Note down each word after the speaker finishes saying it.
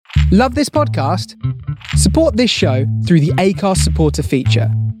Love this podcast? Support this show through the Acast supporter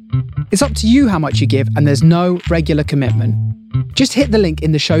feature. It's up to you how much you give, and there's no regular commitment. Just hit the link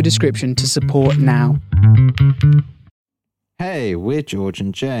in the show description to support now. Hey, we're George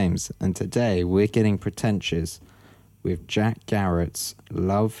and James, and today we're getting pretentious with Jack Garrett's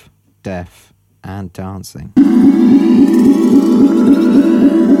Love, Death, and Dancing.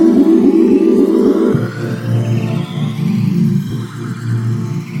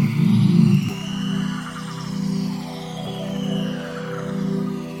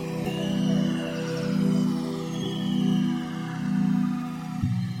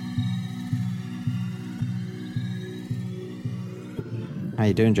 How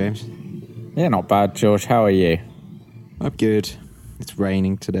you doing, James? Yeah, not bad, George. How are you? I'm good. It's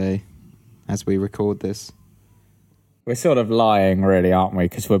raining today as we record this. We're sort of lying, really, aren't we?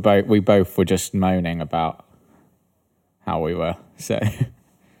 Because we both were just moaning about how we were. So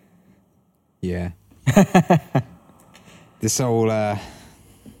yeah, this whole. I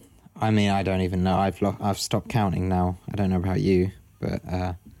mean, I don't even know. I've stopped counting now. I don't know about you, but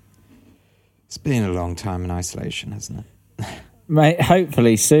it's been a long time in isolation, hasn't it? Mate,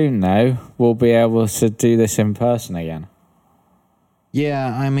 hopefully soon, though, we'll be able to do this in person again.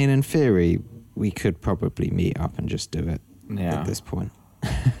 Yeah, I mean, in theory, we could probably meet up and just do it at this point.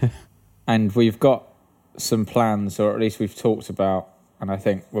 And we've got some plans, or at least we've talked about, and I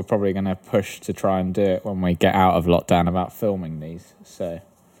think we're probably going to push to try and do it when we get out of lockdown about filming these. So,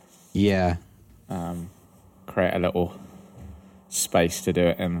 yeah. Create a little space to do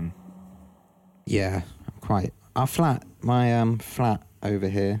it in. Yeah, quite. Our flat, my flat over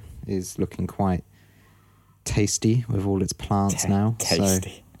here is looking quite tasty with all its plants now.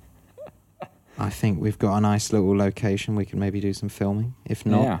 Tasty. So I think we've got a nice little location we can maybe do some filming. If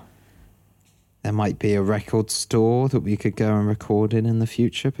not, there might be a record store that we could go and record in the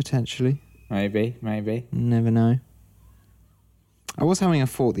future, potentially. Maybe. Never know. I was having a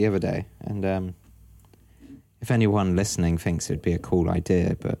thought the other day, and if anyone listening thinks it'd be a cool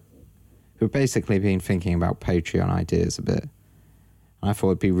idea, but we've basically been thinking about Patreon ideas a bit. And I thought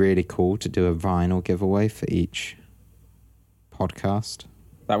it'd be really cool to do a vinyl giveaway for each podcast.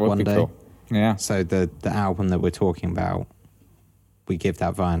 That would be cool. Yeah. So the album that we're talking about, we give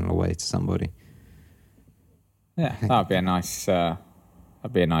that vinyl away to somebody. Yeah, that'd be a nice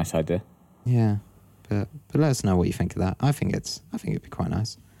idea. Yeah, but let us know what you think of that. I think it'd be quite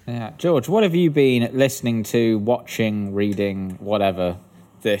nice. Yeah, George, what have you been listening to, watching, reading, whatever,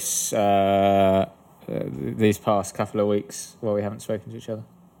 these past couple of weeks while we haven't spoken to each other?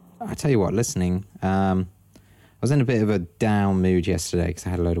 I tell you what, listening. I was in a bit of a down mood yesterday because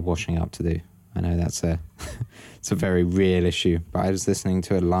I had a load of washing up to do. I know that's it's a very real issue, but I was listening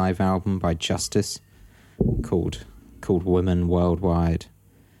to a live album by Justice called Women Worldwide.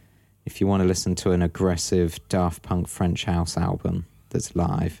 If you want to listen to an aggressive Daft Punk French house album that's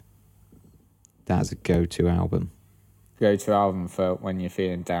live, that's a go-to album. Go-to album for when you're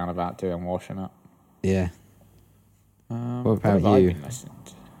feeling down about doing washing up. Yeah. What about you?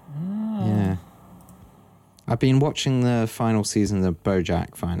 Yeah. I've been watching the final season of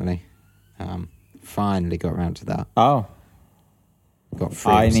BoJack finally. Finally got around to that. Oh. Got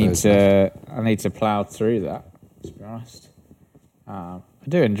 3 I episodes need to plough through that, to be honest. I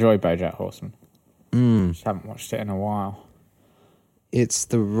do enjoy BoJack Horseman. Just haven't watched it in a while. It's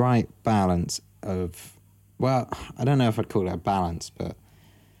the right balance of... Well, I don't know if I'd call it a balance, but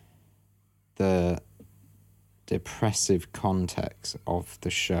the depressive context of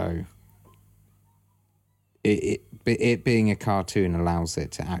the show, it being a cartoon allows it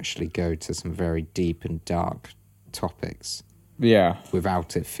to actually go to some very deep and dark topics. Yeah.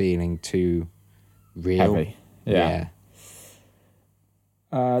 Without it feeling too real. Heavy. Yeah.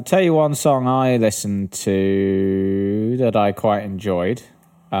 Tell you one song I listened to that I quite enjoyed.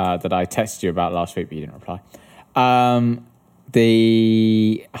 That I texted you about last week, but you didn't reply.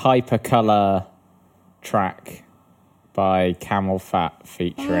 The Hypercolor track by Camel Fat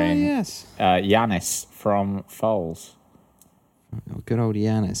featuring Yanis from Foals. Oh, good old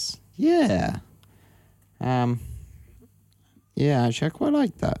Yanis. Yeah. Yeah, actually, I quite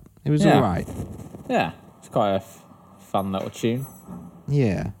liked that. It was all right. Yeah, it's quite a fun little tune.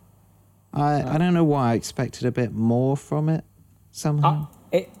 Yeah. I don't know why I expected a bit more from it somehow.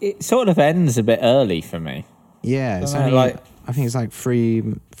 It sort of ends a bit early for me. Yeah, it's only I think it's like 3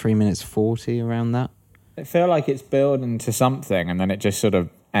 minutes 40 around that. I feel like it's building to something and then it just sort of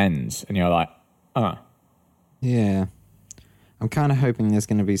ends and you're like, oh. Yeah. I'm kind of hoping there's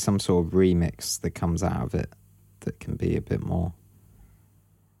going to be some sort of remix that comes out of it that can be a bit more.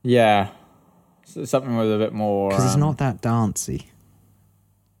 Yeah. So something with a bit more... Because it's not that dancey.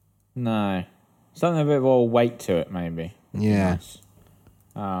 No. Something a bit more weight to it, maybe. Yeah. Nice.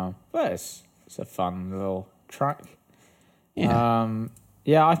 But it's a fun little track. Yeah.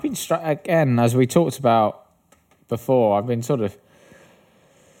 Yeah, I've been again, as we talked about before, I've been sort of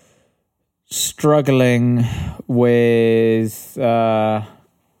struggling with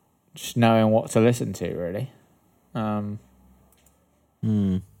just knowing what to listen to, really.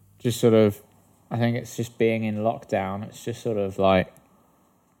 Just sort of, I think it's just being in lockdown. It's just sort of like,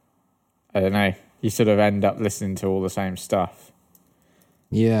 I don't know, you sort of end up listening to all the same stuff.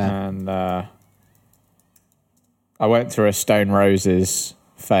 Yeah. And I went through a Stone Roses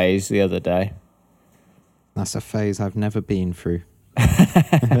phase the other day. That's a phase I've never been through.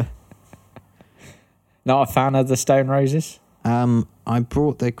 Not a fan of the Stone Roses? I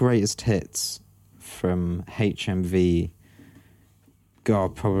brought their greatest hits from HMV,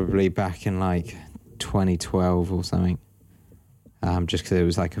 God, probably back in like 2012 or something. Just because it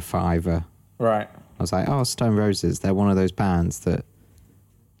was like a $5. Right. I was like, oh, Stone Roses, they're one of those bands that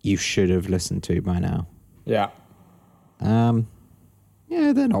you should have listened to by now. Yeah.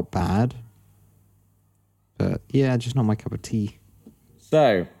 Yeah, they're not bad. But yeah, just not my cup of tea.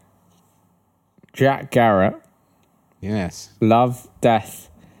 So, Jack Garratt, Yes. Love, Death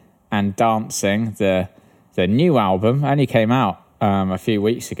and Dancing, the new album, only came out a few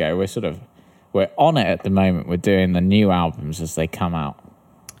weeks ago. We're on it at the moment. We're doing the new albums as they come out.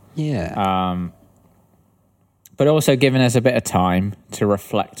 Yeah. But also giving us a bit of time to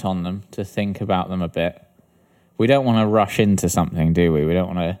reflect on them, to think about them a bit. We don't want to rush into something, do we? We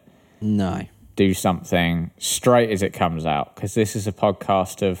don't want to No. do something straight as it comes out, because this is a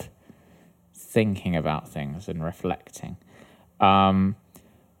podcast of thinking about things and reflecting.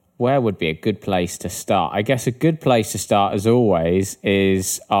 Where would be a good place to start? I guess a good place to start, as always,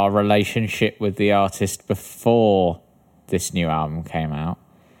 is our relationship with the artist before this new album came out.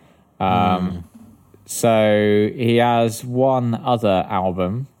 So he has one other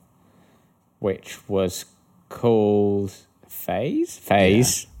album, which was called Phase?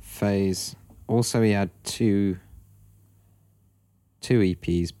 Phase. Yeah. Phase. Also, he had two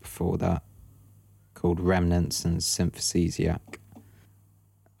EPs before that called Remnants and Synthesisiac.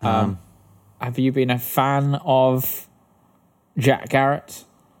 Have you been a fan of Jack Garratt?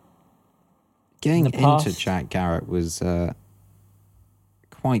 Getting in the past? into Jack Garratt was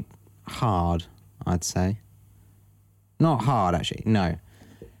quite hard, I'd say. Not hard, actually, no.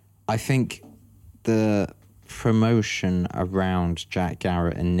 I think the promotion around Jack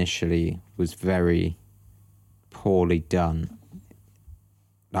Garratt initially was very poorly done.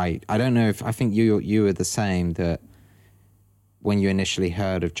 Like, I don't know if, I think you were the same, that when you initially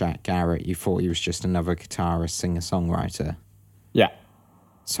heard of Jack Garratt, you thought he was just another guitarist, singer-songwriter. Yeah.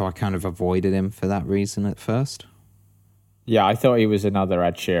 So I kind of avoided him for that reason at first. Yeah, I thought he was another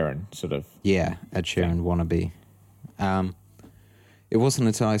Ed Sheeran, sort of. Yeah, Ed Sheeran wannabe. It wasn't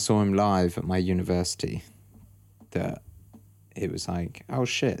until I saw him live at my university that it was like, oh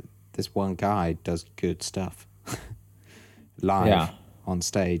shit, this one guy does good stuff. Live on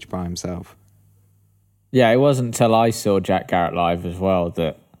stage by himself. Yeah, it wasn't until I saw Jack Garratt live as well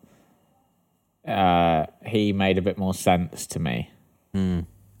that he made a bit more sense to me.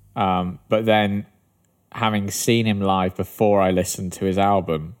 But then, having seen him live before I listened to his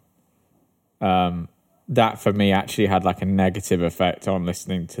album, that for me actually had like a negative effect on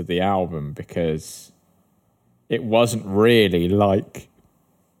listening to the album, because it wasn't really like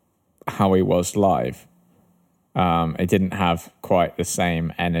how he was live. It didn't have quite the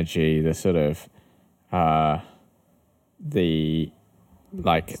same energy, the sort of the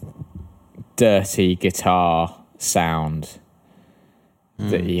like dirty guitar sound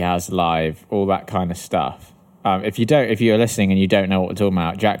that he has live, all that kind of stuff. If you're listening and you don't know what we're talking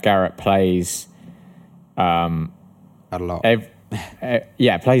about, Jack Garratt plays A lot.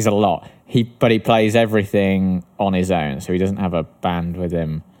 Plays a lot. He plays everything on his own, so he doesn't have a band with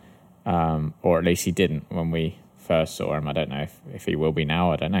him, or at least he didn't when we first saw him. I don't know if he will be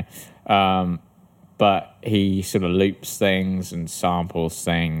now. I don't know. But he sort of loops things and samples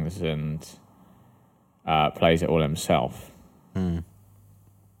things and plays it all himself.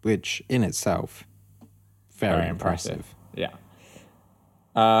 Which in itself, very impressive. Yeah.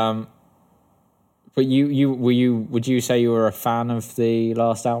 But would you say you were a fan of the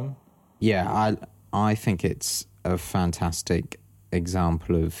last album? Yeah, I think it's a fantastic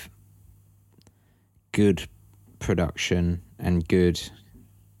example of good production and good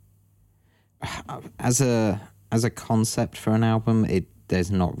as a concept for an album.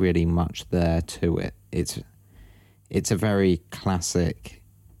 There's not really much there to it. It's a very classic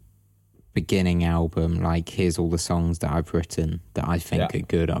beginning album, like here's all the songs that I've written that I think are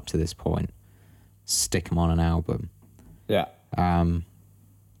good up to this point. Stick them on an album. Yeah.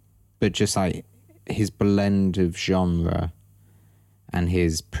 But just like his blend of genre and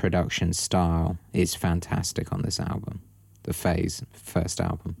his production style is fantastic on this album, the Phase first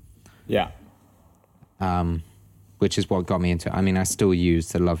album. Yeah. Which is what got me into it. I mean, I still use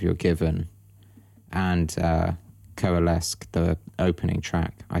The Love You're Given and Coalesce, the opening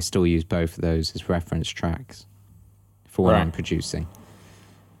track. I still use both of those as reference tracks for what I'm producing.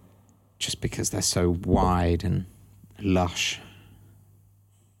 Just because they're so wide and lush.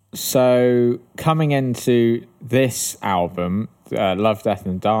 So coming into this album, Love, Death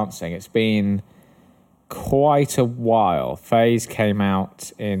and Dancing, it's been quite a while. Phase came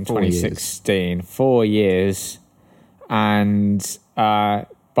out in 2016, 4 years. And by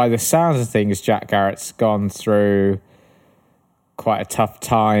the sounds of things, Jack Garrett's gone through quite a tough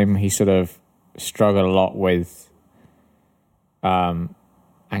time. He sort of struggled a lot with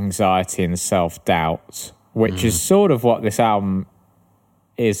anxiety and self-doubt, which is sort of what this album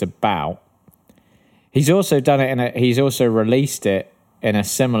is about. He's also done it he's also released it in a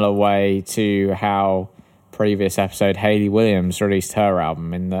similar way to how previous episode Hayley Williams released her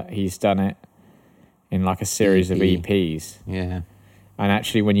album, in that he's done it in like a series of EPs. Yeah. And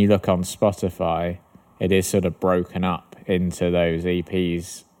actually when you look on Spotify, it is sort of broken up into those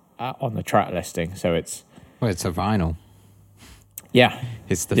EPs on the track listing. So it's a vinyl. Yeah.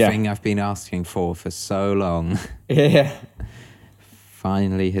 It's the thing I've been asking for so long. Yeah.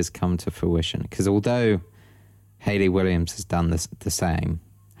 Finally has come to fruition. Because although Hayley Williams has done the same,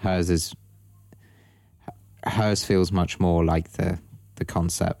 hers feels much more like the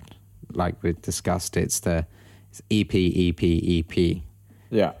concept. Like we've discussed, it's EP, EP, EP.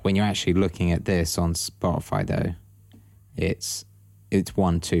 Yeah. When you're actually looking at this on Spotify, though, it's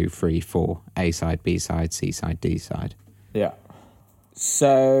 1, 2, 3, 4, A side, B side, C side, D side. Yeah.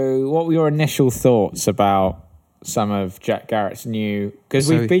 So, what were your initial thoughts about some of Jack Garrett's new? Because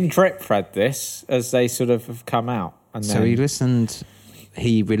we've been drip fed this as they sort of have come out. And so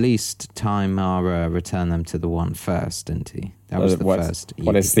he released Time Mara, Return Them to the One first, didn't he? That was the first EP.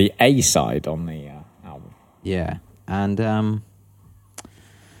 What is the A side on the album? Yeah. And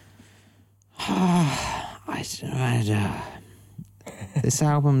this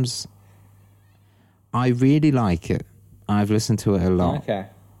album's, I really like it. I've listened to it a lot. Okay.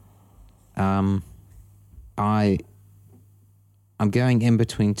 I'm going in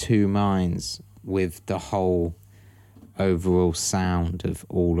between two minds with the whole overall sound of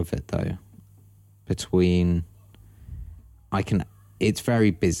all of it, though. It's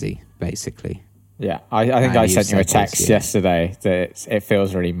very busy, basically. Yeah, I think I sent you a text yesterday that it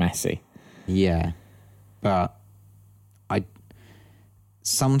feels really messy. Yeah, but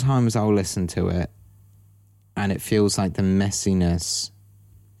sometimes I'll listen to it and it feels like the messiness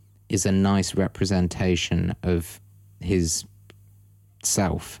is a nice representation of his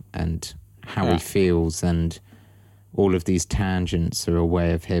self and how he feels, and all of these tangents are a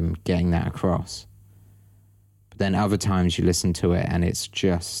way of him getting that across. But then other times you listen to it and it's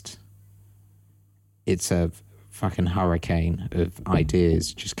a fucking hurricane of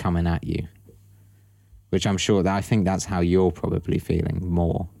ideas just coming at you, which I think that's how you're probably feeling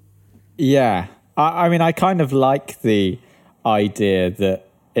more. Yeah. I mean, I kind of like the idea that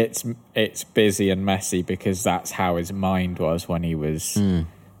it's busy and messy because that's how his mind was when he was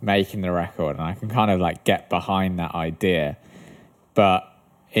making the record, and I can kind of like get behind that idea. But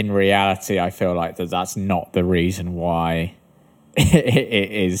in reality, I feel like that's not the reason why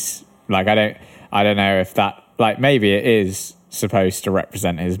it is. Like, I don't know if that, like, maybe it is supposed to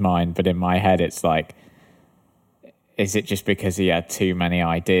represent his mind, but in my head it's like, is it just because he had too many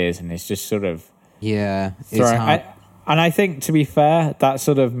ideas and it's just sort of and I think, to be fair, that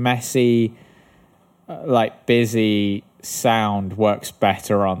sort of messy, like busy sound works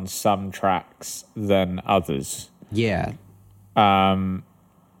better on some tracks than others. Yeah. I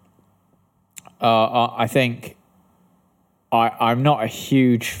think I'm not a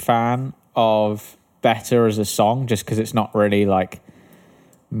huge fan of Better as a song, just because it's not really like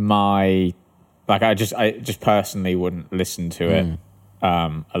my, like I just personally wouldn't listen to it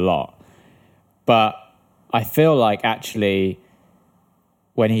a lot. But I feel like actually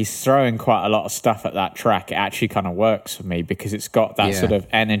when he's throwing quite a lot of stuff at that track, it actually kind of works for me because it's got that sort of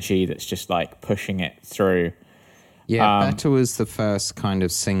energy that's just like pushing it through. Yeah, Better was the first kind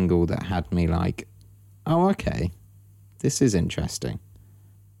of single that had me like, oh, okay, this is interesting.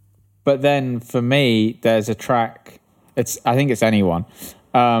 But then for me, there's a track, I think it's Anyone.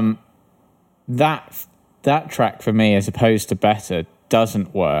 That track for me, as opposed to Better,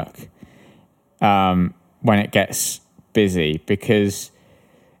 doesn't work when it gets busy, because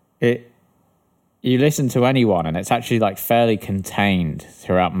you listen to anyone and it's actually like fairly contained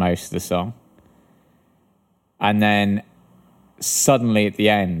throughout most of the song. And then suddenly at the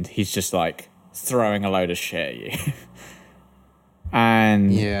end, he's just like throwing a load of shit at you.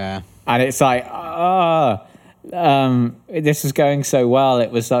 And it's like, this was going so well.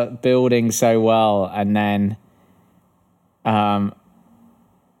 It was like building so well. And then I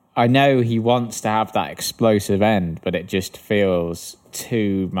know he wants to have that explosive end, but it just feels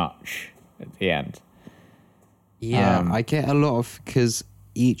too much at the end. Yeah, I get a lot of, because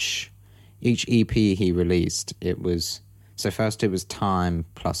each EP he released, it was, so first it was Time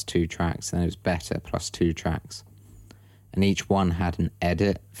plus 2 tracks, then it was Better plus 2 tracks. And each one had an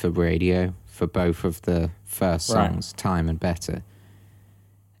edit for radio for both of the first songs, Time and Better.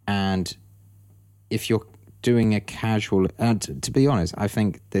 And if you're doing a casual, to be honest, I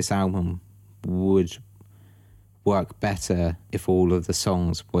think this album would work better if all of the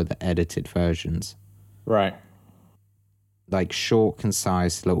songs were the edited versions. Right. Like short,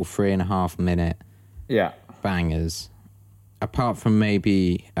 concise, little 3.5 minute bangers. Apart from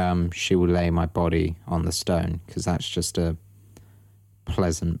maybe She Will Lay My Body on the Stone, because that's just a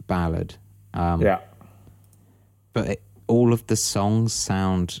pleasant ballad. But all of the songs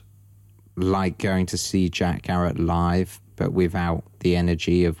sound like going to see Jack Garratt live, but without the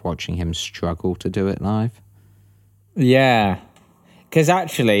energy of watching him struggle to do it live. Yeah. Because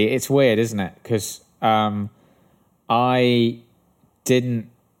actually, it's weird, isn't it? Because I didn't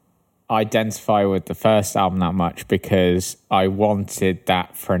identify with the first album that much, because I wanted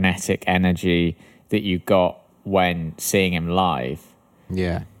that frenetic energy that you got when seeing him live.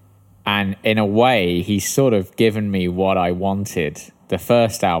 Yeah. And in a way, he's sort of given me what I wanted the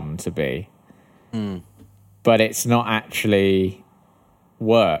first album to be. But it's not actually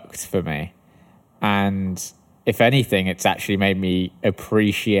worked for me. And if anything, it's actually made me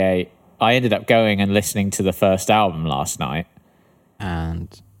appreciate... I ended up going and listening to the first album last night. And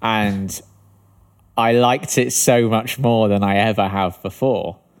I liked it so much more than I ever have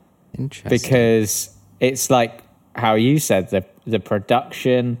before. Interesting. Because it's like how you said, the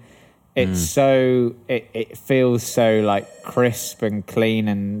production, it's so, it feels so like crisp and clean.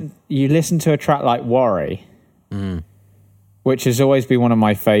 And you listen to a track like Worry, which has always been one of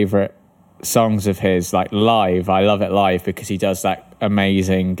my favourite songs of his, like live. I love it live because he does that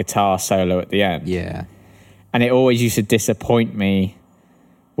amazing guitar solo at the end. Yeah. And it always used to disappoint me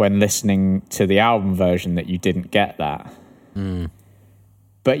when listening to the album version that you didn't get that.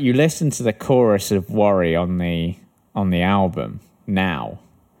 But you listen to the chorus of Worry on the album now.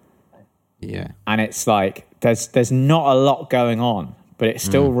 Yeah. And it's like there's not a lot going on, but it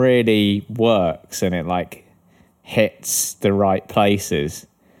still really works, and it like hits the right places.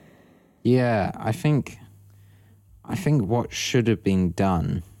 Yeah, I think what should have been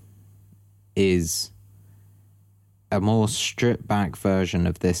done is a more stripped back version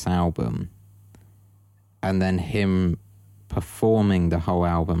of this album, and then him performing the whole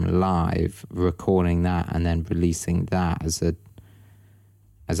album live, recording that, and then releasing that as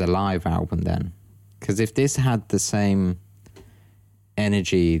a live album then. Because if this had the same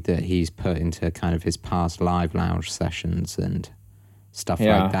energy that he's put into kind of his past live lounge sessions and stuff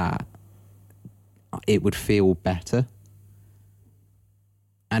like that, it would feel better.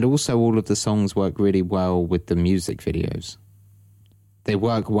 And also all of the songs work really well with the music videos. They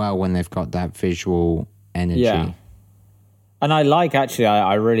work well when they've got that visual energy. Yeah. And I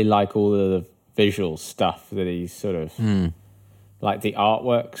really like all of the visual stuff that he's sort of... Like the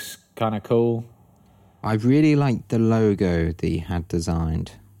artwork's kind of cool. I really like the logo that he had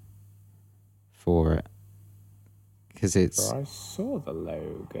designed for it. Because it's... I saw the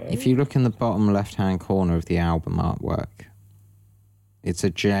logo. If you look in the bottom left-hand corner of the album artwork, it's a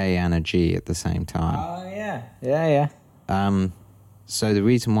J and a G at the same time. Oh, yeah. Yeah. So the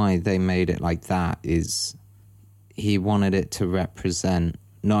reason why they made it like that is he wanted it to represent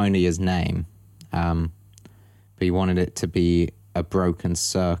not only his name, but he wanted it to be a broken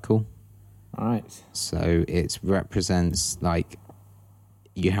circle. Right. So it represents like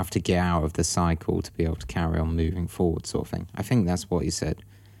you have to get out of the cycle to be able to carry on moving forward, sort of thing. I think that's what he said.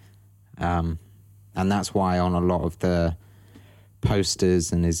 And that's why on a lot of the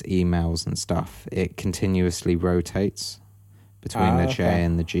posters and his emails and stuff, it continuously rotates between the J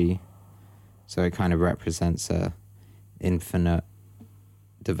and the G. So it kind of represents a infinite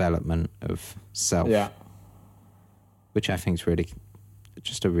development of self. Yeah. Which I think is really,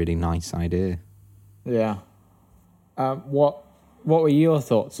 just a really nice idea. Yeah. What were your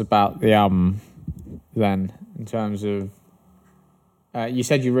thoughts about the album then, in terms of You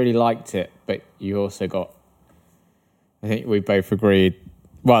said you really liked it, but you also got, I think we both agreed,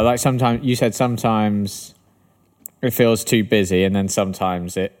 well, like sometimes, you said sometimes it feels too busy and then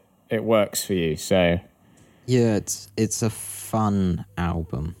sometimes it works for you, so. Yeah, it's a fun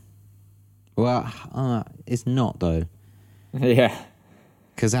album. Well, it's not though. Yeah.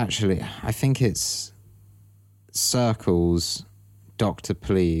 Because actually, I think it's Circles, Dr.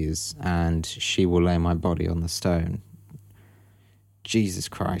 Please, and She Will Lay My Body on the Stone. Jesus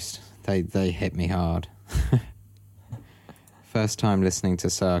Christ, they hit me hard. First time listening to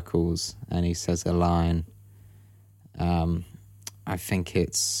Circles, and he says a line. I think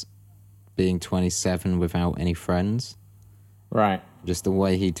it's being 27 without any friends. Right. Just the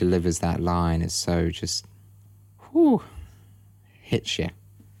way he delivers that line is so just, whew, hits you.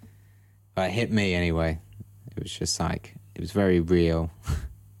 But it hit me anyway. It was just like, it was very real.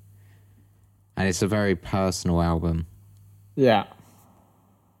 And it's a very personal album. Yeah.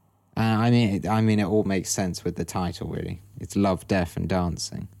 I mean, it all makes sense with the title, really. It's Love, Death, and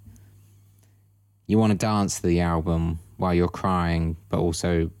Dancing. You want to dance to the album while you're crying, but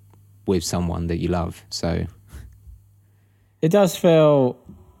also with someone that you love, so... It does feel,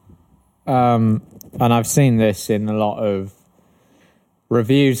 and I've seen this in a lot of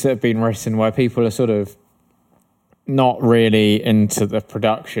reviews that have been written where people are sort of not really into the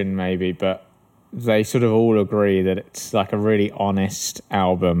production maybe, but they sort of all agree that it's like a really honest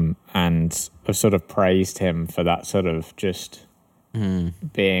album and have sort of praised him for that sort of just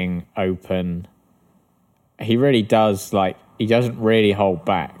being open. He really does, like, he doesn't really hold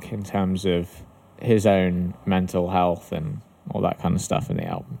back in terms of his own mental health and all that kind of stuff in the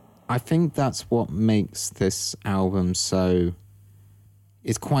album. I think that's what makes this album so...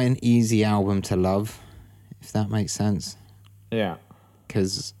 It's quite an easy album to love, if that makes sense. Yeah.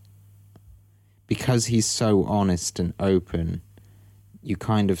 Because he's so honest and open, you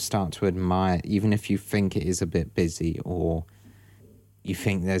kind of start to admire, even if you think it is a bit busy or you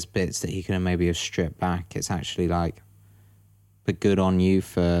think there's bits that he could have maybe have stripped back, it's actually like, but good on you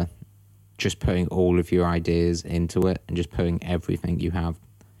for just putting all of your ideas into it and just putting everything you have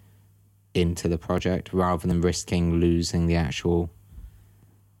into the project rather than risking losing the actual...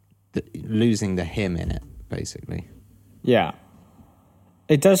 losing the him in it, basically. Yeah.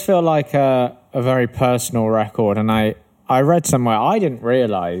 It does feel like a very personal record, and I read somewhere, I didn't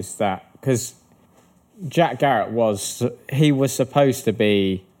realise that, because Jack Garratt was supposed to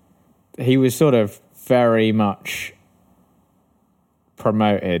be, he was sort of very much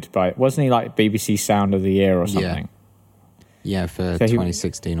promoted by, wasn't he like BBC Sound of the Year or something? Yeah, for so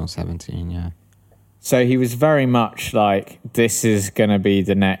 2016 or 17, yeah. So he was very much like, this is going to be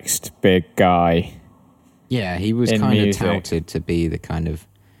the next big guy. Yeah, he was kind of touted to be the kind of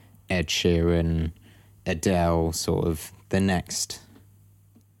Ed Sheeran, Adele, sort of the next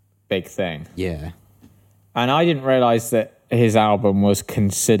big thing. Yeah. And I didn't realise that his album was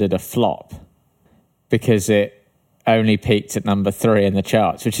considered a flop because it only peaked at number 3 in the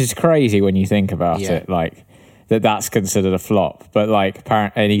charts, which is crazy when you think about it. Like, that's considered a flop. But like,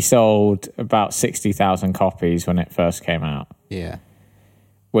 and he sold about 60,000 copies when it first came out. Yeah.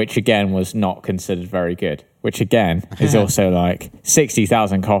 Which again was not considered very good. Which again is also like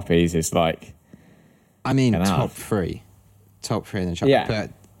 60,000 copies is like. I mean, top three in the chart. Yeah.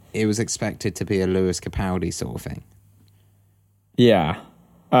 But it was expected to be a Lewis Capaldi sort of thing. Yeah.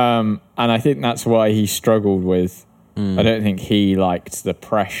 And I think that's why he struggled with. I don't think he liked the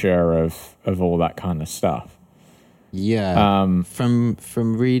pressure of all that kind of stuff. Yeah. From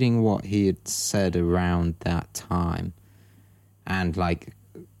reading what he had said around that time, and like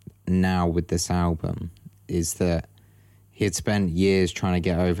now with this album, is that he had spent years trying to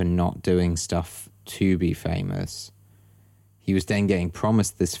get over not doing stuff to be famous. He was then getting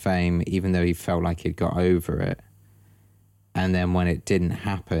promised this fame, even though he felt like he'd got over it. And then when it didn't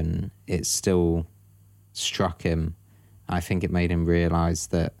happen, it still struck him. I think it made him realise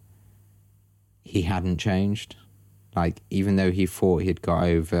that he hadn't changed. Like, even though he thought he'd got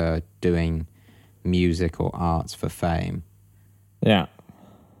over doing music or arts for fame,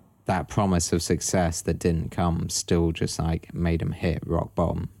 that promise of success that didn't come still just like made him hit rock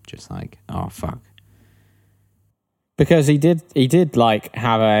bottom. Just like, oh fuck. Because he did like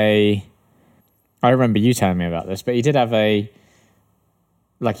have I remember you telling me about this, but he did have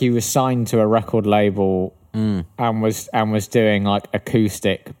like he was signed to a record label and was doing like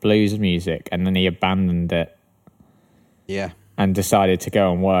acoustic blues music, and then he abandoned it. Yeah. And decided to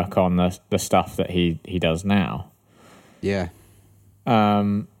go and work on the stuff that he does now. Yeah.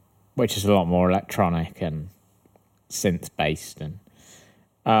 Which is a lot more electronic and synth based,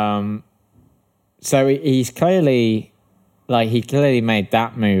 and so he's clearly like he clearly made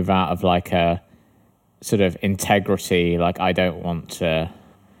that move out of like a sort of integrity. Like, I don't want to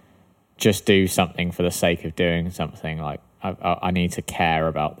just do something for the sake of doing something. Like, I need to care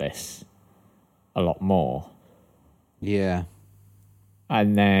about this a lot more. Yeah.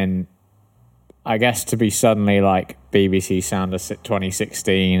 And then I guess to be suddenly like BBC Sound of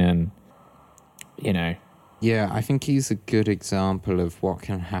 2016 and, you know. Yeah, I think he's a good example of what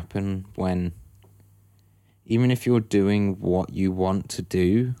can happen when, even if you're doing what you want to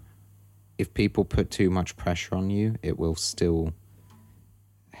do, if people put too much pressure on you, it will still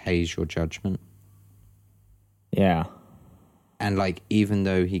haze your judgment. Yeah. And like, even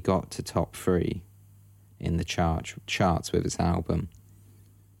though he got to top 3 in the charts with his album,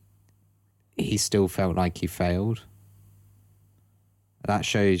 he still felt like he failed. That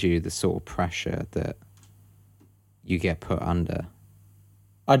shows you the sort of pressure that you get put under.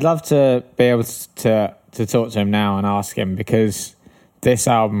 I'd love to be able to talk to him now and ask him, because this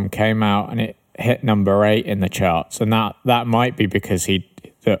album came out and it hit number 8 in the charts, and that might be because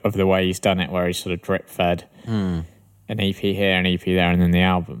of the way he's done it, where he's sort of drip fed an EP here, an EP there, and then the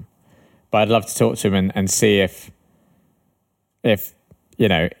album. But I'd love to talk to him and see if you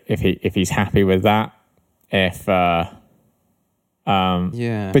know, if he's happy with that, Yeah.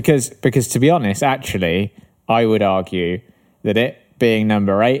 Because to be honest, actually, I would argue that it being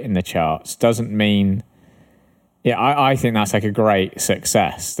number 8 in the charts doesn't mean. Yeah, I think that's like a great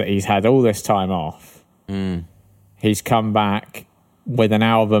success, that he's had all this time off. He's come back with an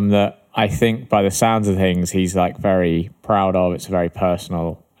album that I think, by the sounds of things, he's like very proud of. It's a very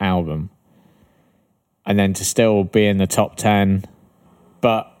personal album. And then to still be in the top 10,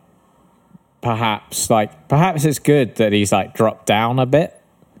 but perhaps it's good that he's like dropped down a bit,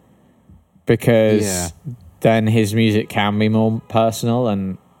 because then his music can be more personal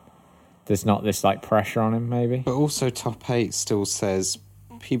and there's not this like pressure on him, maybe. But also top 8 still says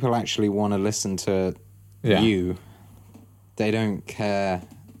people actually want to listen to you. They don't care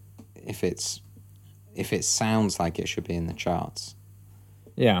if it sounds like it should be in the charts.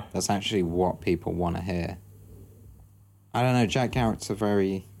 Yeah. That's actually what people want to hear. I don't know, Jack Garrett's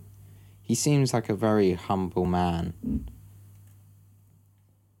he seems like a very humble man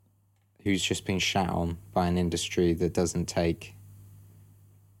who's just been shat on by an industry that doesn't take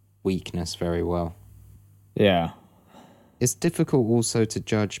weakness very well. Yeah. It's difficult also to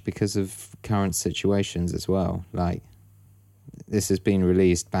judge because of current situations as well. Like, this has been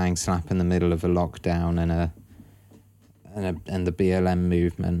released bang slap in the middle of a lockdown and the BLM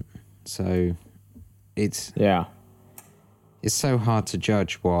movement. So it's so hard to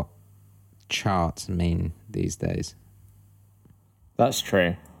judge what charts mean these days. That's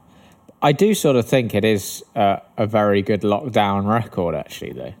true. I do sort of think it is a very good lockdown record,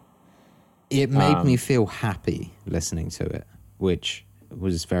 actually, though. It made me feel happy listening to it, which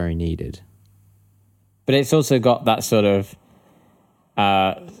was very needed. But it's also got that sort of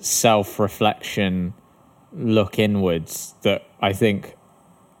self-reflection look inwards that I think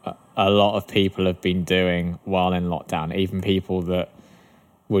a lot of people have been doing while in lockdown, even people that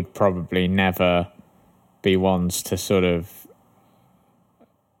would probably never be ones to sort of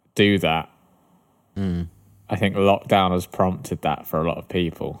do that. I think lockdown has prompted that for a lot of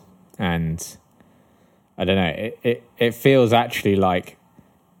people. And I don't know, it feels actually like,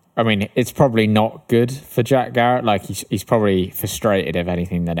 I mean, it's probably not good for Jack Garrett. Like, he's probably frustrated, if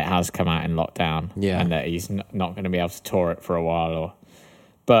anything, that it has come out in lockdown, and that he's not going to be able to tour it for a while.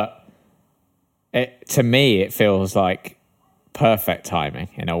 But to me, it feels like perfect timing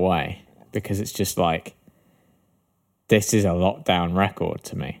in a way, because it's just like, this is a lockdown record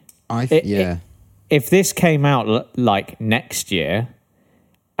to me. If this came out like next year,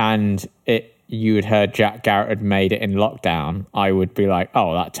 and you had heard Jack Garrett had made it in lockdown, I would be like,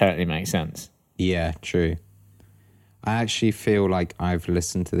 oh, that totally makes sense. Yeah, true. I actually feel like I've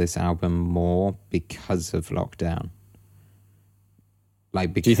listened to this album more because of lockdown.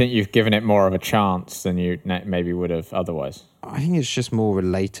 Like, do you think you've given it more of a chance than you maybe would have otherwise? I think it's just more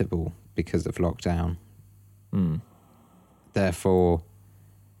relatable because of lockdown. Therefore,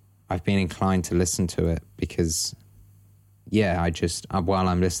 I've been inclined to listen to it because, while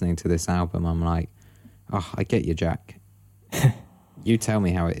I'm listening to this album, I'm like, oh, I get you, Jack. You tell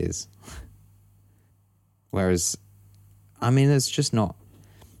me how it is. Whereas, I mean, there's just not...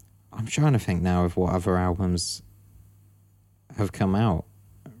 I'm trying to think now of what other albums have come out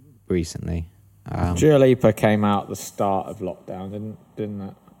recently. Dua Lipa came out at the start of lockdown,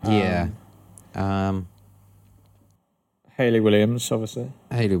 didn't it? Hayley Williams, obviously.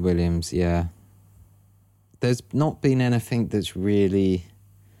 Hayley Williams, yeah. There's not been anything that's really,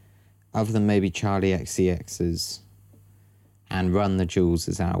 other than maybe Charlie XCX's and Run the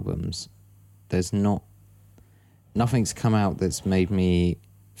Jewels' albums, there's nothing's come out that's made me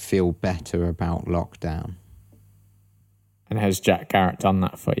feel better about Lockdown. And has Jack Garrett done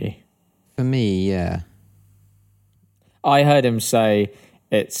that for you? For me, yeah. I heard him say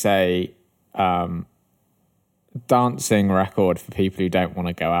it's a dancing record for people who don't want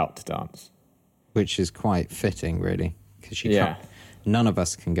to go out to dance. Which is quite fitting, really, because none of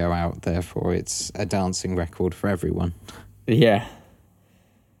us can go out, therefore it's a dancing record for everyone. Yeah.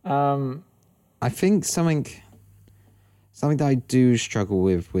 I think something that I do struggle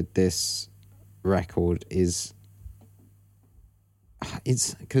with this record is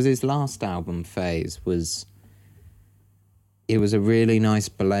it's because his last album, Phase, was a really nice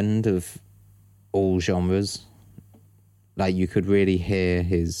blend of all genres. Like, you could really hear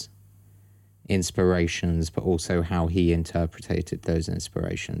his inspirations, but also how he interpreted those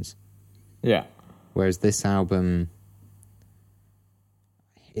inspirations. Yeah. Whereas this album,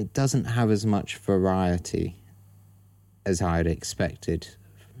 it doesn't have as much variety as I had expected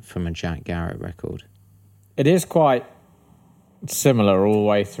from a Jack Garrett record. It is quite similar all the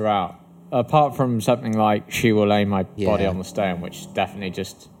way throughout. Apart from something like She Will Lay My Body on the Stone, which is definitely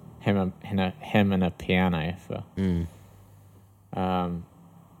just him and a piano.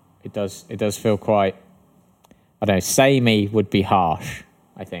 It does feel quite, I don't know, samey would be harsh,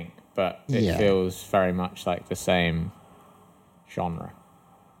 I think, but it feels very much like the same genre.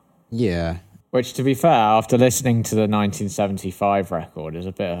 Yeah. Which, to be fair, after listening to the 1975 record, is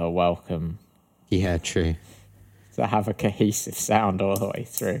a bit of a welcome. Yeah, true. To have a cohesive sound all the way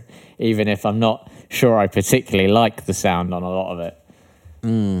through, even if I'm not sure I particularly like the sound on a lot of it.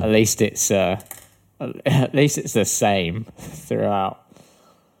 At least it's the same throughout.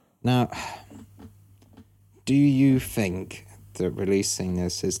 Now, do you think that releasing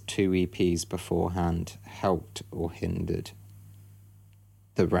this as 2 EPs beforehand helped or hindered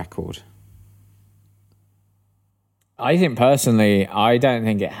the record? I think personally, I don't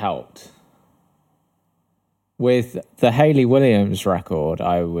think it helped. With the Hayley Williams record,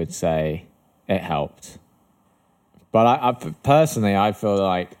 I would say it helped. But I personally, I feel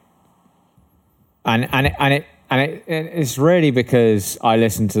like, it's really because I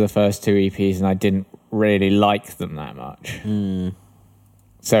listened to the first 2 EPs and I didn't really like them that much.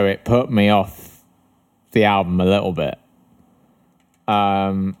 So it put me off the album a little bit.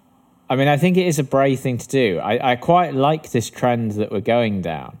 I mean, I think it is a brave thing to do. I quite like this trend that we're going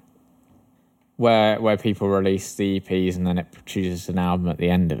down, where people release the EPs and then it produces an album at the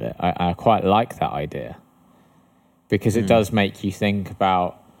end of it. I quite like that idea, because it does make you think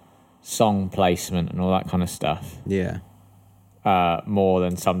about song placement and all that kind of stuff. Yeah. More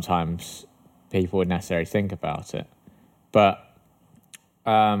than sometimes people would necessarily think about it. But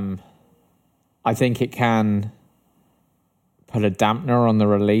I think it can put a dampener on the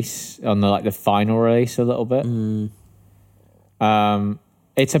release, on the final release a little bit.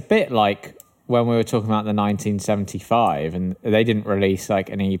 It's a bit like when we were talking about the 1975, and they didn't release like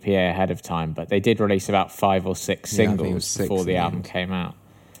an EP ahead of time, but they did release about 5 or 6 singles before the album came out.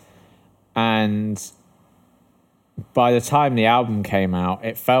 And by the time the album came out,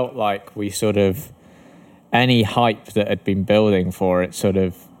 it felt like we sort of, any hype that had been building for it sort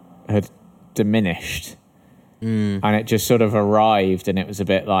of had diminished. And it just sort of arrived, and it was a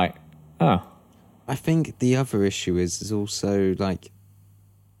bit like, oh. I think the other issue is also like,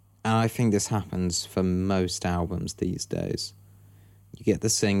 and I think this happens for most albums these days. You get the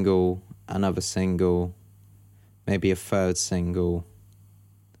single, another single, maybe a third single.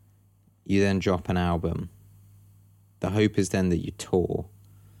 You then drop an album. The hope is then that you tour.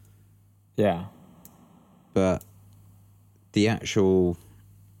 Yeah. But the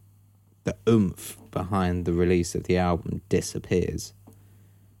oomph behind the release of the album disappears.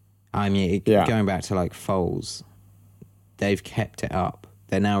 I mean, going back to like Foals, they've kept it up.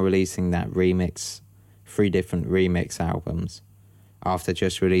 They're now releasing that remix, 3 different remix albums, after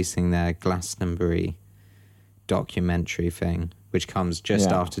just releasing their Glastonbury documentary thing, which comes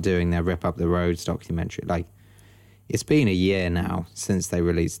just after doing their Rip Up the Roads documentary. Like, it's been a year now since they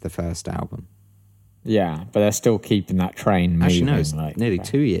released the first album. Yeah, but they're still keeping that train moving. Actually, no, it's nearly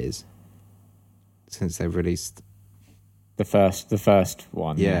 2 years since they've released the first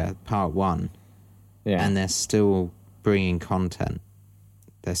one. Yeah, part 1. Yeah. And they're still bringing content.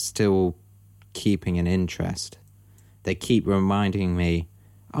 They're still keeping an interest. They keep reminding me,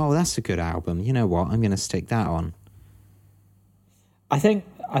 oh, that's a good album. You know what? I'm going to stick that on. I think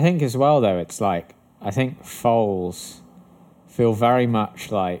as well, though, it's like, I think Foals feel very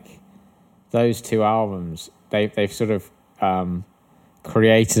much like those 2 albums. They've sort of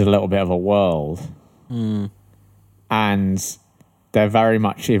created a little bit of a world. And they're very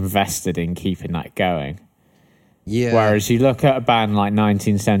much invested in keeping that going. Yeah. Whereas you look at a band like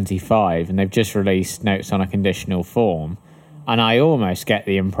 1975 and they've just released Notes on a Conditional Form, and I almost get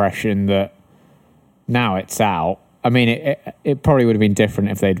the impression that now it's out. I mean, it probably would have been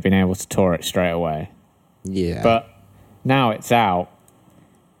different if they'd been able to tour it straight away. Yeah. But now it's out.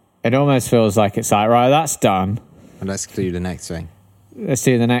 It almost feels like it's like, right, that's done. And let's do the next thing. Let's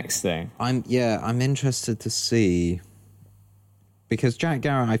do the next thing. I'm interested to see, because Jack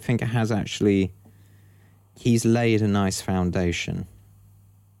Garrett, I think, has actually, he's laid a nice foundation.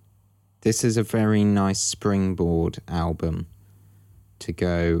 This is a very nice springboard album to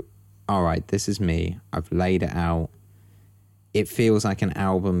go, all right, this is me. I've laid it out. It feels like an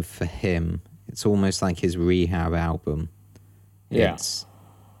album for him. It's almost like his rehab album. Yeah.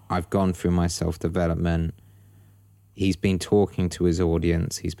 I've gone through my self-development. He's been talking to his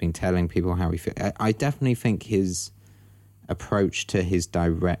audience. He's been telling people how he feels. I definitely think his approach to his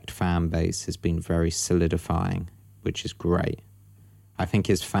direct fan base has been very solidifying, which is great. I think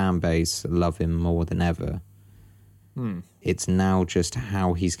his fan base love him more than ever. It's now just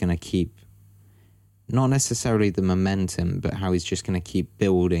how he's going to keep, not necessarily the momentum, but how he's just going to keep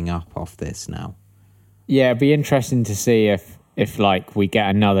building up off this now. Yeah, it'd be interesting to see if like we get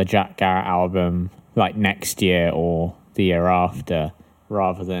another Jack Garrett album like next year or the year after,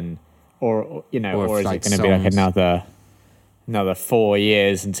 rather than, or is like it going to be like another 4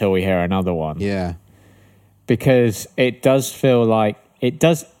 years until we hear another one? Yeah, because it does feel like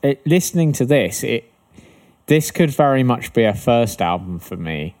listening to this could very much be a first album for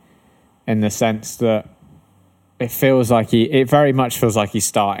me, in the sense that it very much feels like he's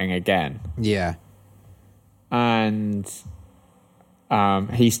starting again. Yeah, and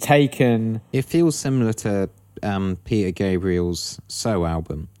he's taken. It feels similar to Peter Gabriel's So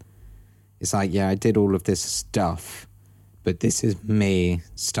album. It's like, yeah, I did all of this stuff, but this is me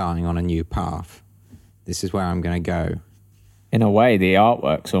starting on a new path. This is where I'm going to go. In a way, the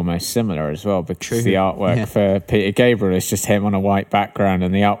artwork's almost similar as well, because the artwork for Peter Gabriel is just him on a white background,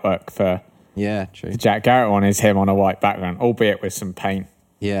 and the artwork for the Jack Garrett one is him on a white background, albeit with some paint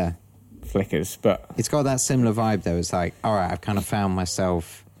flickers. But it's got that similar vibe, though. It's like, all right, I've kind of found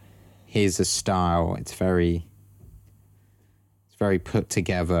myself. Here's a style. It's very put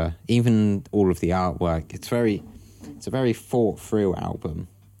together. Even all of the artwork. It's a very thought through album.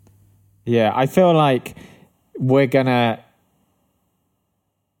 Yeah, I feel like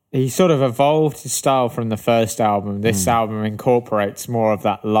he sort of evolved his style from the first album. This album incorporates more of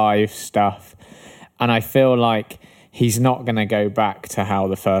that live stuff. And I feel like he's not going to go back to how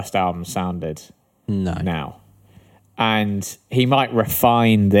the first album sounded now. And he might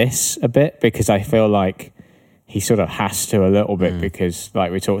refine this a bit, because I feel like he sort of has to a little bit, because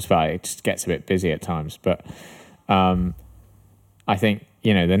like we talked about, it just gets a bit busy at times. But I think,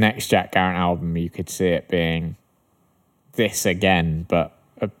 the next Jack Garrett album, you could see it being this again, but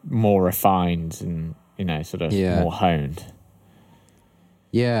more refined and, more honed.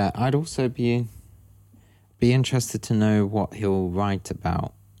 Yeah, I'd also be interested to know what he'll write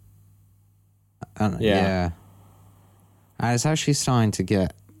about. Yeah. And it's actually starting to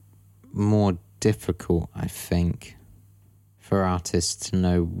get more difficult, I think, for artists to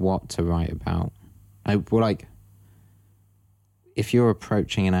know what to write about. If you're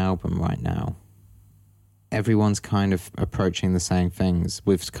approaching an album right now, everyone's kind of approaching the same things.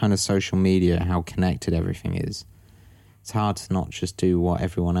 With kind of social media, how connected everything is, it's hard to not just do what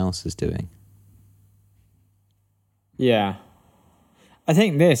everyone else is doing. Yeah. I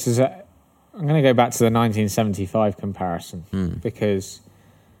think this is I'm going to go back to the 1975 comparison, because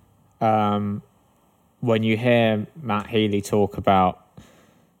when you hear Matt Healy talk about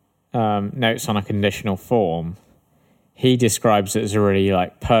Notes on a Conditional Form, he describes it as a really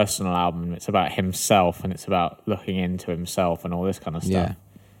like personal album. It's about himself, and it's about looking into himself and all this kind of stuff.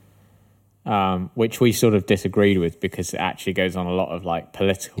 Yeah. Which we sort of disagreed with, because it actually goes on a lot of like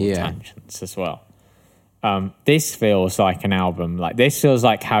political tangents as well. This feels like an album. Like, this feels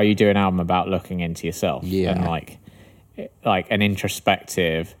like how you do an album about looking into yourself, and like an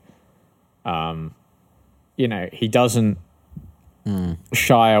introspective. He doesn't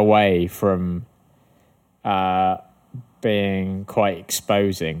shy away from being quite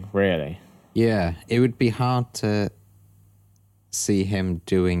exposing, really. Yeah, it would be hard to see him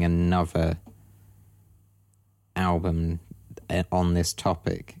doing another album on this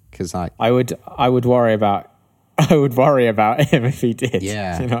topic, because I would worry about him if he did.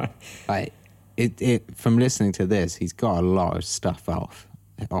 Yeah, like it from listening to this, he's got a lot of stuff off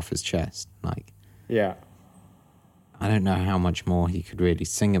his chest. Like, yeah, I don't know how much more he could really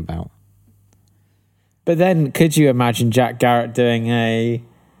sing about. But then, could you imagine Jack Garrett doing a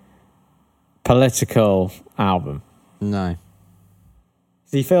political album? No.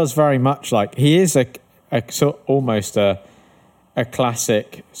 He feels very much like he is almost a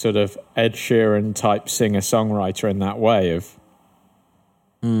classic sort of Ed Sheeran type singer-songwriter in that way of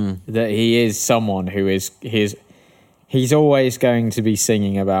that he is someone who he's always going to be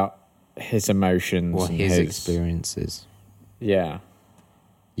singing about his emotions or and his experiences. Yeah.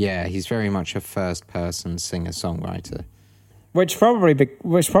 Yeah, he's very much a first-person singer-songwriter. Which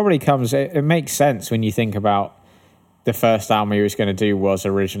probably comes. It makes sense when you think about the first album he was going to do was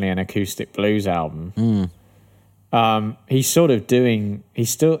originally an acoustic blues album. He's sort of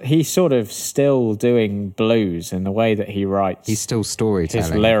still doing blues in the way that he writes. He's still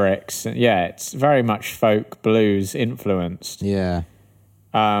storytelling. His lyrics, yeah, it's very much folk blues influenced. Yeah.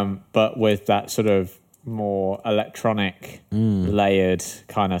 But with that sort of more electronic, layered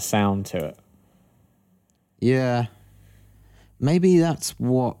kind of sound to it. Yeah. Maybe that's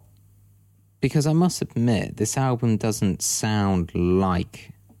what... Because I must admit, this album doesn't sound like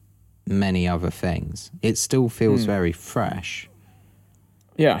many other things. It still feels very fresh.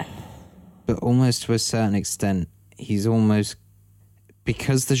 Yeah. But almost to a certain extent, he's almost...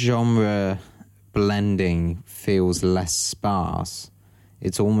 Because the genre blending feels less sparse,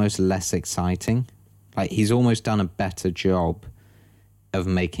 it's almost less exciting. Like, he's almost done a better job of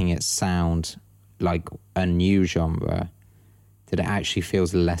making it sound like a new genre, that it actually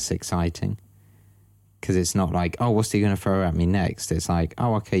feels less exciting. Because it's not like, oh, what's he going to throw at me next? It's like,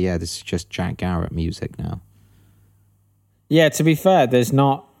 oh, okay, yeah, this is just Jack Garrett music now. Yeah, to be fair, there's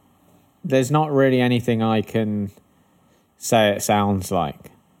not really anything I can say it sounds like.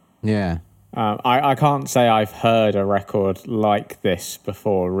 Yeah. I can't say I've heard a record like this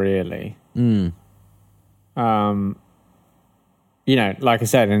before, really. You know, like I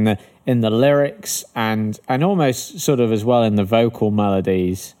said, in the lyrics and almost sort of as well in the vocal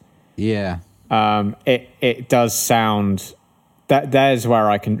melodies. Yeah. It does sound that there's where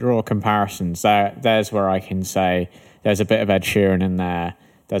I can draw comparisons. There's where I can say there's a bit of Ed Sheeran in there.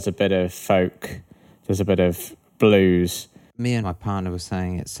 There's a bit of folk. There's a bit of blues. Me and my partner were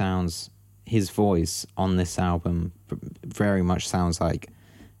saying it sounds, his voice on this album very much sounds like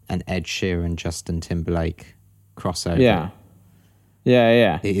an Ed Sheeran, Justin Timberlake crossover. Yeah.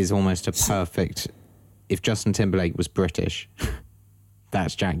 Yeah. It is almost a perfect, if Justin Timberlake was British,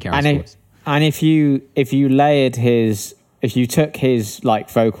 that's Jack Garrett's voice. And if you took his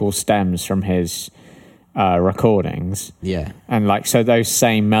like vocal stems from his recordings, yeah, and like so those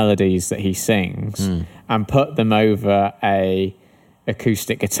same melodies that he sings, and put them over a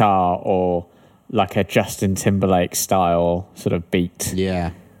acoustic guitar or like a Justin Timberlake style sort of beat,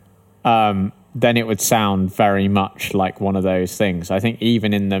 yeah, then it would sound very much like one of those things. I think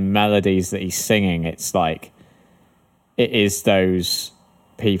even in the melodies that he's singing, it's like it is those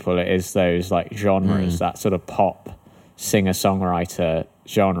people, it is those like genres, that sort of pop singer-songwriter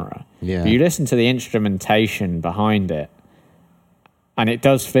genre. Yeah. But you listen to the instrumentation behind it and it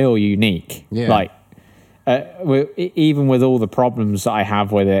does feel unique. Yeah. Like even with all the problems that I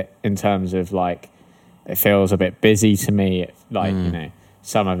have with it in terms of like it feels a bit busy to me, like you know,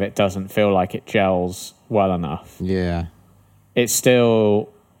 some of it doesn't feel like it gels well enough. Yeah. It still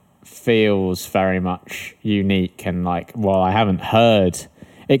feels very much unique and like, well, I haven't heard.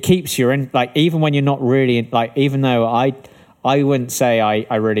 It keeps you in, like, even when you're not really, like, even though I wouldn't say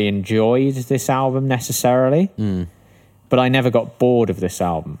I really enjoyed this album necessarily, but I never got bored of this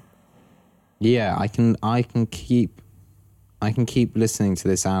album. Yeah, I can keep listening to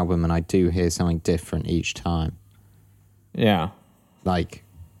this album and I do hear something different each time. Yeah. Like,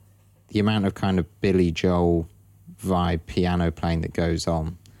 the amount of kind of Billy Joel vibe piano playing that goes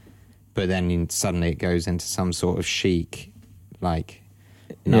on, but then suddenly it goes into some sort of chic, like,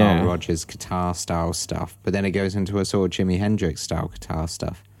 Nile Rodgers guitar style stuff, but then it goes into a sort of Jimi Hendrix style guitar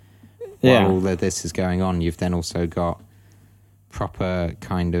stuff. Yeah. While all of this is going on, you've then also got proper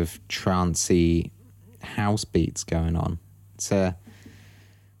kind of trancey house beats going on.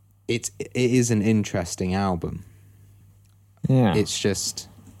 It is an interesting album. Yeah. It's just,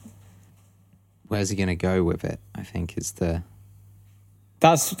 where's he going to go with it? I think is the.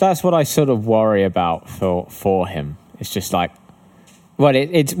 That's what I sort of worry about for him. It's just like, well,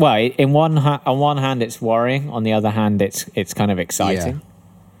 on one hand it's worrying, on the other hand it's kind of exciting.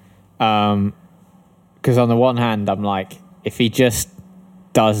 Because on the one hand I'm like, if he just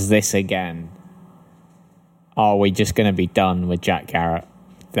does this again, are we just going to be done with Jack Garrett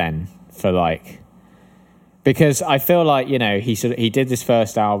then? For like, because I feel like, you know, he did this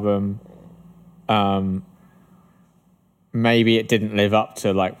first album. Maybe it didn't live up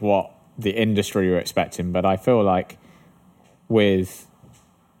to like what the industry were expecting, but I feel like with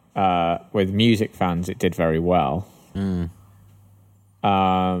music fans, it did very well.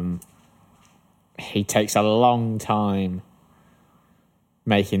 He takes a long time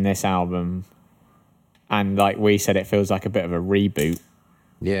making this album, and like we said, it feels like a bit of a reboot.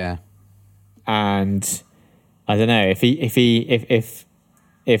 Yeah. And I don't know if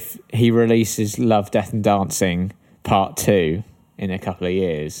he releases Love, Death and Dancing Part 2 in a couple of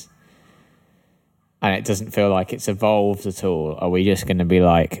years, and it doesn't feel like it's evolved at all, are we just going to be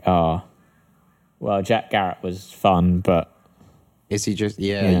like, oh, well, Jack Garrett was fun, but is he just...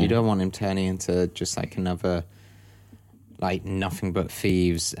 Yeah, you don't want him turning into just like another, like, Nothing But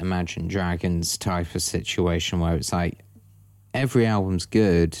Thieves, Imagine Dragons type of situation where it's like every album's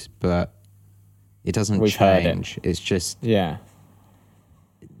good, but it doesn't change. It's just... Yeah.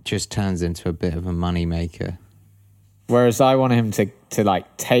 It just turns into a bit of a money maker. Whereas I want him to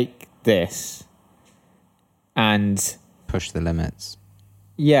like take this and push the limits.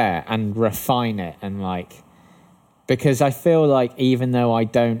 Yeah, and refine it, and like, because I feel like even though I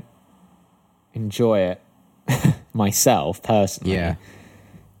don't enjoy it myself personally,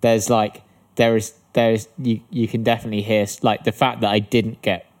 there's you can definitely hear, like, the fact that I didn't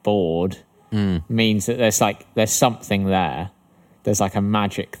get bored means that there's something there. There's like a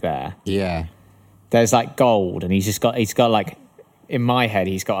magic there. Yeah. There's like gold, and he's got like, in my head,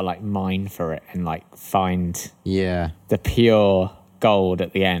 he's got to like mine for it and like find the pure gold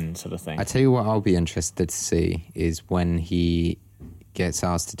at the end, sort of thing. I tell you what I'll be interested to see is when he gets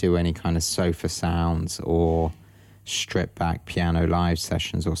asked to do any kind of sofa sounds or stripped back piano live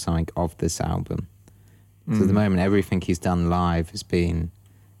sessions or something of this album. So at the moment, everything he's done live has been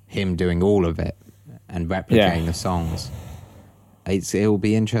him doing all of it and replicating the songs. It'll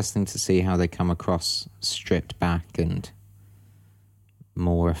be interesting to see how they come across stripped back and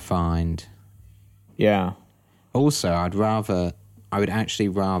more refined. Yeah. Also, I would actually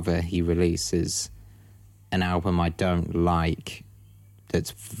rather he releases an album I don't like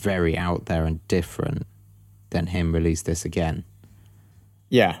that's very out there and different than him release this again.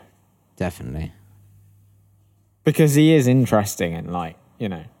 Yeah. Definitely. Because he is interesting and, like, you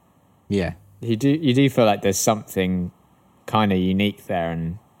know. Yeah. You do feel like there's something kind of unique there,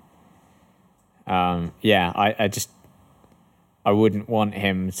 and I wouldn't want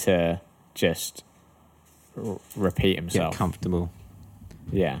him to just repeat himself. Get comfortable.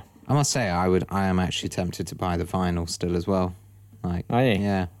 Yeah. I must say, I am actually tempted to buy the vinyl still as well. Like, are you?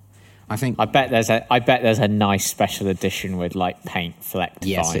 Yeah. I bet there's a nice special edition with like paint flecked.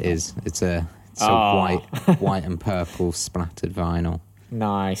 Yes, vinyl. It is. It's a white and purple splattered vinyl.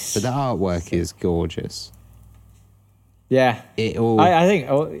 Nice. But the artwork is gorgeous. Yeah. I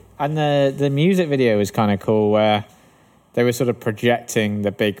think, and the music video was kind of cool, where they were sort of projecting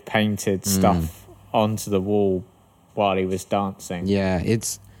the big painted stuff onto the wall while he was dancing. Yeah,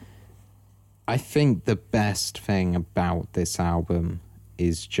 I think the best thing about this album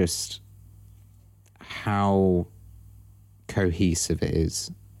is just how cohesive it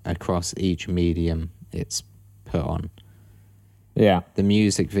is across each medium it's put on. Yeah. The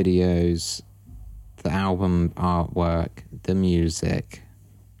music videos, the album artwork, the music,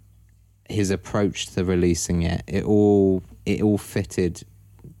 his approach to releasing it, it all fitted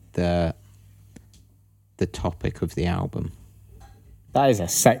the topic of the album. That is a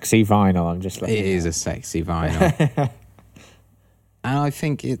sexy vinyl. I'm just looking. It is a sexy vinyl. And I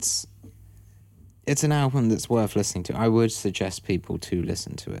think it's an album that's worth listening to. I would suggest people to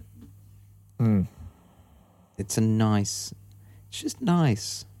listen to it. It's just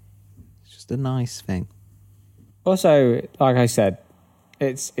nice. It's just a nice thing. Also, like I said,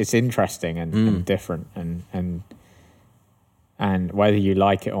 it's interesting and different, and whether you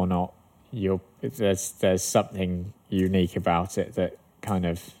like it or not, there's something unique about it that kind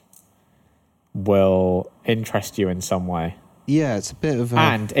of will interest you in some way. Yeah, it's a bit of a...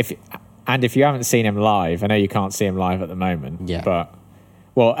 And if you haven't seen him live, I know you can't see him live at the moment. Yeah. But,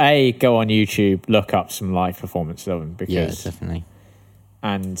 well, go on YouTube, look up some live performances of him. Because, yeah, definitely.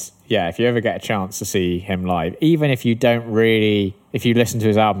 And, yeah, if you ever get a chance to see him live, even if you listen to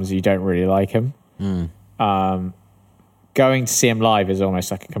his albums and you don't really like him, going to see him live is almost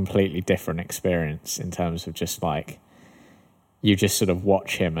like a completely different experience in terms of just like, you just sort of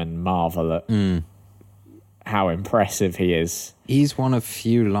watch him and marvel at how impressive he is. He's one of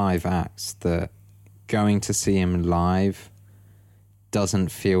few live acts that going to see him live doesn't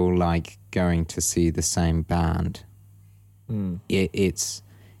feel like going to see the same band. It's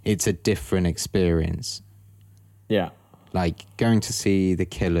a different experience. Yeah. Like going to see The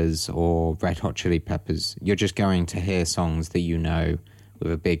Killers or Red Hot Chili Peppers, you're just going to hear songs that you know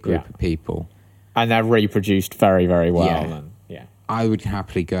with a big group of people. And they're reproduced very, very well. Yeah. And, I would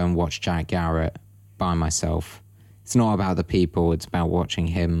happily go and watch Jack Garrett by myself. It's not about the people, it's about watching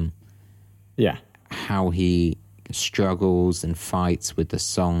him. Yeah. How he struggles and fights with the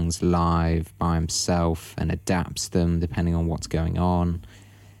songs live by himself and adapts them depending on what's going on.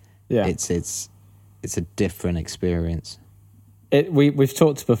 Yeah. It's a different experience. We've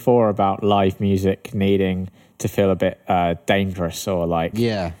talked before about live music needing to feel a bit dangerous, or like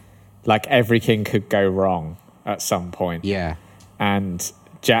everything could go wrong at some point. Yeah. And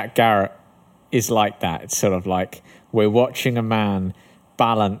Jack Garrett is like that. It's sort of like we're watching a man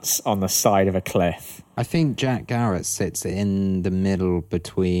balance on the side of a cliff. I think Jack Garrett sits in the middle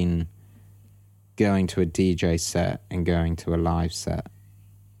between going to a DJ set and going to a live set.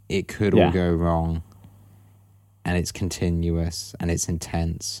 It could all go wrong, and it's continuous and it's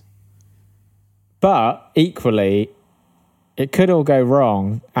intense. But equally, it could all go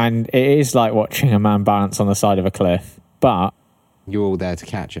wrong, and it is like watching a man balance on the side of a cliff. But you're all there to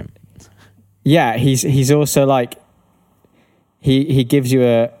catch him. Yeah, he's also like he gives you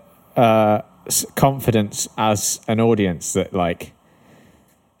a confidence as an audience that like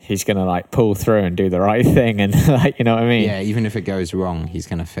he's gonna like pull through and do the right thing, and like, you know what I mean? Yeah, even if it goes wrong, he's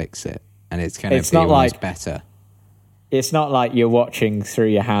gonna fix it, and it's gonna be not almost like, better. It's not like you're watching through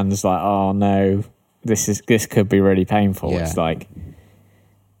your hands like, oh no, this could be really painful. Yeah. It's like,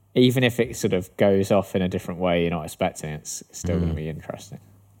 even if it sort of goes off in a different way you're not expecting, it's still going to be interesting.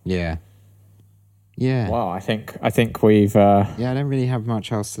 Yeah. Yeah. Well, I think we've... Yeah, I don't really have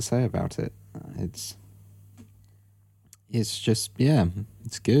much else to say about it. It's just, yeah,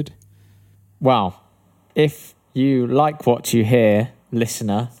 it's good. Well, if you like what you hear,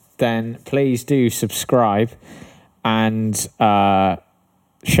 listener, then please do subscribe and share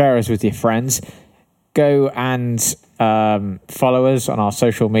us with your friends. Go and follow us on our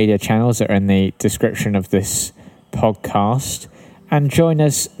social media channels that are in the description of this podcast, and join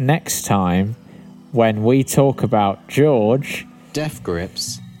us next time when we talk about George Death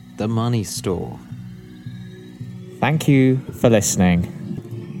Grips, the money store. Thank you for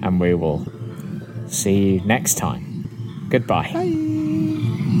listening, and we will see you next time. Goodbye. Bye.